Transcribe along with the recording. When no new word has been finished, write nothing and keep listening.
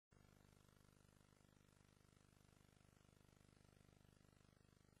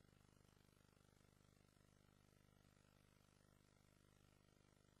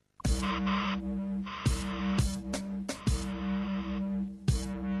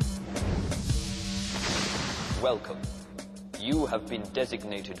Welcome. You have been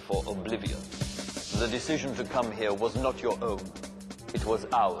designated for Oblivion. The decision to come here was not your own. It was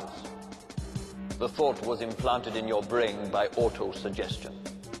ours. The thought was implanted in your brain by auto-suggestion.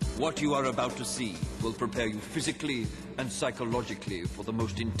 What you are about to see will prepare you physically and psychologically for the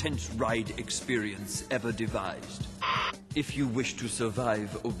most intense ride experience ever devised. If you wish to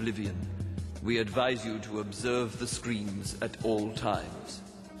survive Oblivion, we advise you to observe the screens at all times.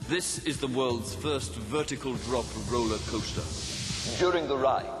 This is the world's first vertical drop roller coaster. During the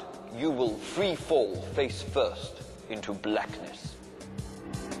ride, you will free fall face first into blackness.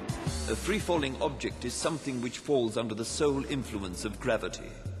 A free-falling object is something which falls under the sole influence of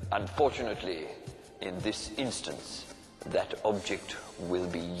gravity. Unfortunately, in this instance, that object will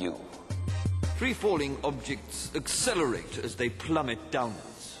be you. Free-falling objects accelerate as they plummet downwards.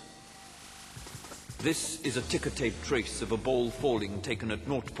 This is a ticker-tape trace of a ball falling taken at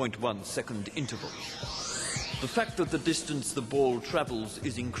 0.1 second intervals. The fact that the distance the ball travels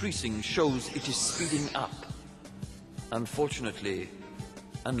is increasing shows it is speeding up. Unfortunately,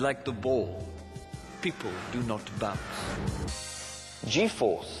 unlike the ball, people do not bounce.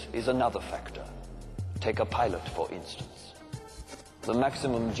 G-force is another factor. Take a pilot, for instance. The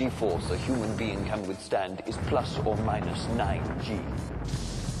maximum G-force a human being can withstand is plus or minus 9G.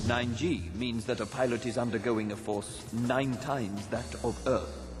 9G means that a pilot is undergoing a force 9 times that of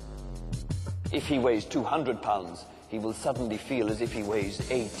Earth. If he weighs 200 pounds, he will suddenly feel as if he weighs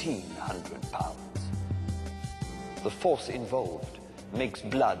 1,800 pounds. The force involved makes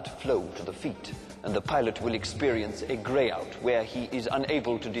blood flow to the feet, and the pilot will experience a grey-out where he is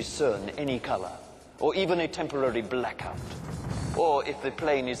unable to discern any color, or even a temporary blackout. Or if the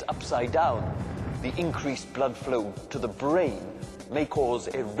plane is upside down, the increased blood flow to the brain may cause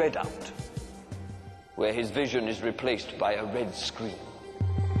a red-out, where his vision is replaced by a red screen.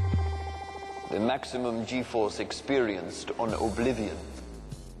 The maximum G-force experienced on Oblivion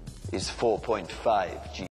is 4.5 G.